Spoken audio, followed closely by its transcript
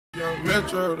Young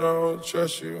Metro, don't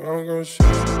trust you, I'm gonna shoot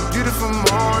you. Beautiful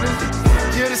morning,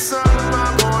 you're the sun of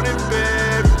my morning,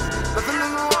 babe. Nothing in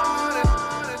the morning.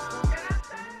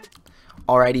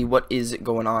 Alrighty, what is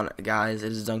going on, guys?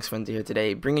 It is Dunksfin here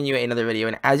today, bringing you another video.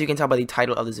 And as you can tell by the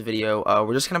title of this video,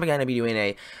 we're just gonna be doing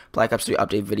a Black Ops 3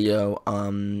 update video.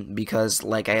 Because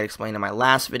like I had explained in my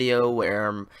last video,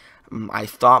 where I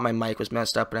thought my mic was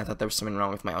messed up, and I thought there was something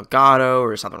wrong with my Elgato,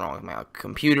 or something wrong with my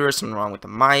computer, or something wrong with the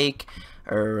mic,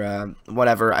 or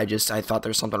whatever. I thought there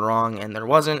was something wrong, and there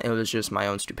wasn't. It was just my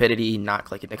own stupidity not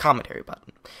clicking the commentary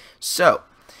button. So,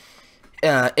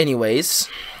 anyways.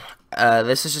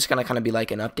 This is just gonna kind of be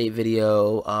like an update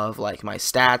video of like my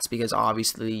stats, because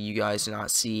obviously you guys did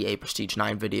not see a Prestige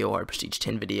 9 video or a Prestige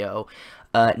 10 video.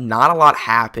 Not a lot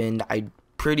happened. I'm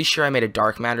pretty sure I made a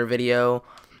Dark Matter video,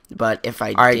 but if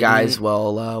I Alright guys,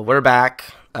 well, we're back.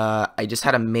 I just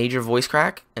had a major voice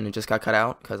crack, and it just got cut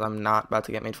out, because I'm not about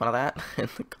to get made fun of that in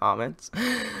the comments.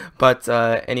 But,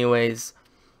 anyways,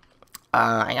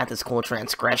 I got this cool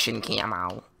transgression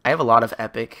camo. I have a lot of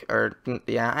epic, or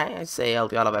yeah, I say a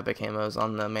lot of epic camos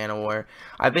on the Man of War.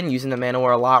 I've been using the Man of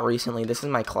War a lot recently. This is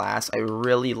my class. I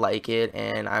really like it,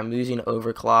 and I'm using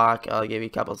Overclock. I'll give you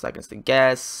a couple seconds to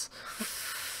guess.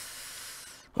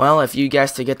 Well, if you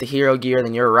guess to get the hero gear,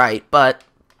 then you're right. But,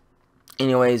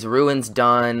 anyways, Ruin's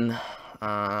done.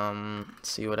 Let's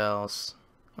see what else.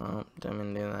 Oh,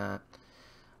 didn't do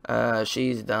that.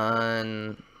 She's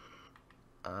done.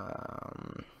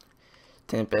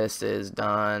 Tempest is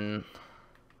done.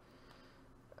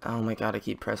 Oh my god, I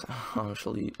keep pressing. Oh,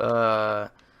 actually,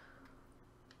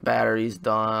 Battery's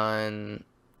done.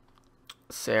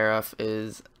 Seraph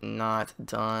is not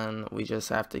done. We just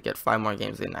have to get 5 more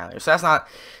games in now. So that's not.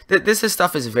 This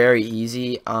stuff is very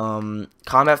easy.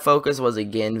 Combat focus was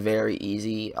again very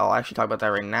easy. I'll actually talk about that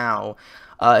right now.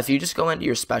 If you just go into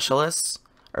your specialists,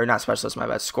 or not specialists, my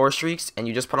bad, score streaks, and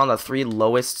you just put on the 3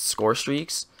 lowest score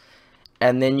streaks,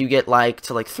 and then you get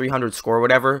to 300 score or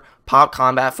whatever, pop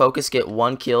combat focus, get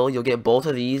 1 kill, you'll get both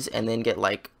of these, and then get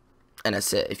like an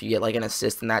assist. If you get like an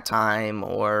assist in that time,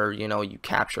 or you know, you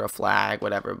capture a flag,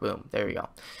 whatever, boom, there you go.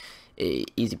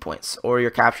 Easy points. Or you're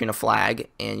capturing a flag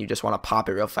and you just want to pop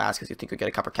it real fast because you think you'll get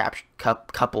a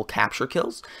couple capture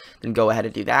kills, then go ahead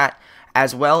and do that.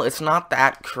 As well, it's not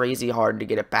that crazy hard to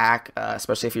get it back,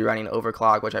 especially if you're running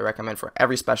Overclock, which I recommend for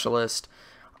every specialist.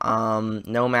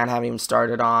 Nomad haven't even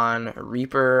started on.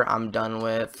 Reaper I'm done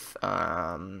with,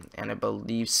 and I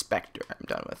believe Spectre I'm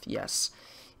done with, yes.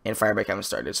 And Firebreak I haven't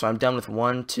started. So I'm done with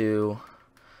 1, 2,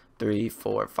 3,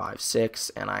 4, 5, 6,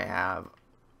 and I have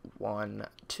 1,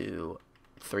 2,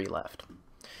 3 left.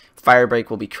 Firebreak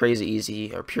will be crazy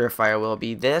easy, or Purifier will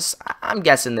be. This, I'm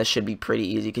guessing this should be pretty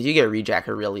easy, because you get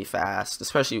Rejacker really fast,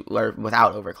 especially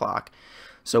without Overclock.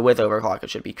 So with Overclock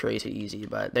it should be crazy easy,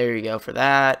 but there you go for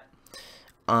that.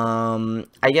 I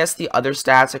guess the other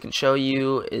stats I can show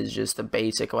you is just the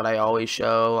basic, what I always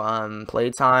show.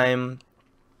 Playtime,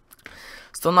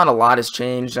 still not a lot has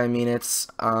changed. I mean, it's,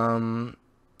 you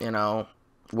know,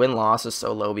 win-loss is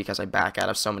so low because I back out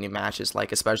of so many matches,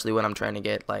 like, especially when I'm trying to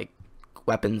get, like,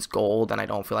 weapons gold, and I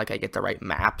don't feel like I get the right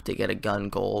map to get a gun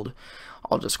gold.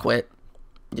 I'll just quit,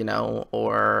 you know,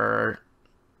 or,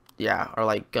 yeah, or,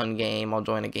 like, gun game, I'll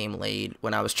join a game late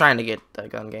when I was trying to get the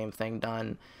gun game thing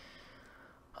done.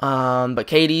 But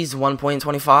KD's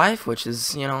 1.25, which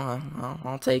is, you know,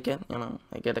 I'll take it. You know,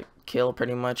 I get a kill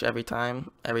pretty much every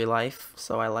time, every life,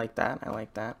 so I like that.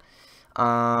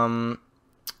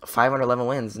 511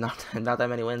 wins, not that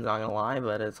many wins, not gonna lie,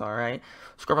 but it's all right.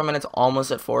 Score per minute's almost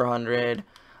at 400.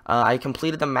 I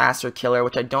completed the Master Killer,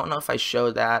 which I don't know if I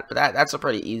showed that, but that's a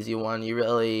pretty easy one.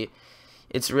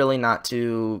 It's really not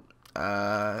too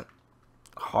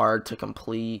hard to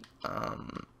complete.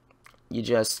 You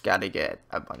just gotta get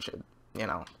a bunch of, you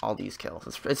know, all these kills.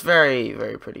 It's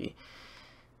very pretty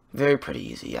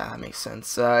easy. Yeah, that makes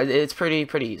sense. It's pretty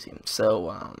easy.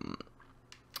 So,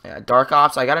 yeah, Dark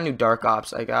Ops. I got a new Dark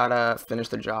Ops. I gotta finish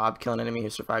the job, kill an enemy who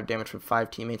survived damage from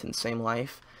 5 teammates in the same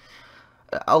life.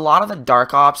 A lot of the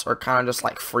Dark Ops are kind of just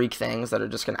like freak things that are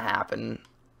just gonna happen.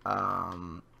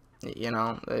 You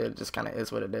know, it just kind of is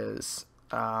what it is.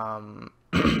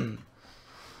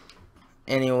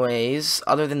 Anyways,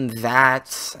 other than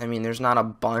that, I mean, there's not a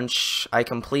bunch. I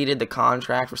completed the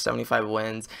contract for 75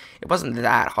 wins. It wasn't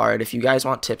that hard. If you guys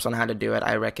want tips on how to do it,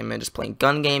 I recommend just playing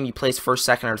gun game. You place first,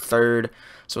 second, or third.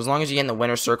 So as long as you get in the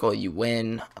winner's circle, you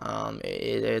win.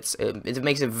 It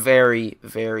makes it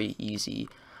very easy.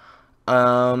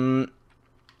 But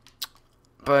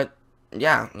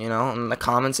yeah, you know, in the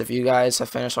comments, if you guys have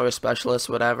finished all your specialists,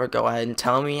 whatever, go ahead and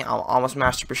tell me. I'll almost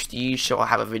master Prestige, so I'll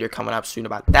have a video coming up soon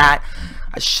about that.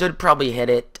 I should probably hit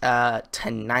it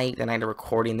tonight, the night of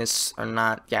recording this, or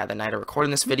not, yeah, the night of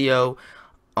recording this video.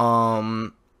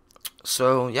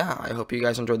 So yeah, I hope you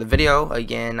guys enjoyed the video.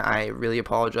 Again, I really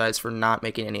apologize for not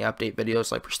making any update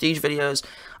videos like Prestige videos.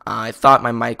 I thought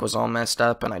my mic was all messed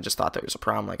up, and I just thought there was a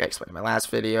problem like I explained in my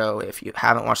last video. If you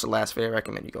haven't watched the last video, I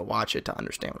recommend you go watch it to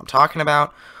understand what I'm talking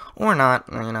about, or not.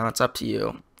 You know, it's up to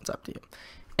you. It's up to you.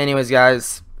 Anyways,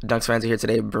 guys, Dunks Fans are here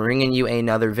today bringing you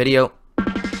another video.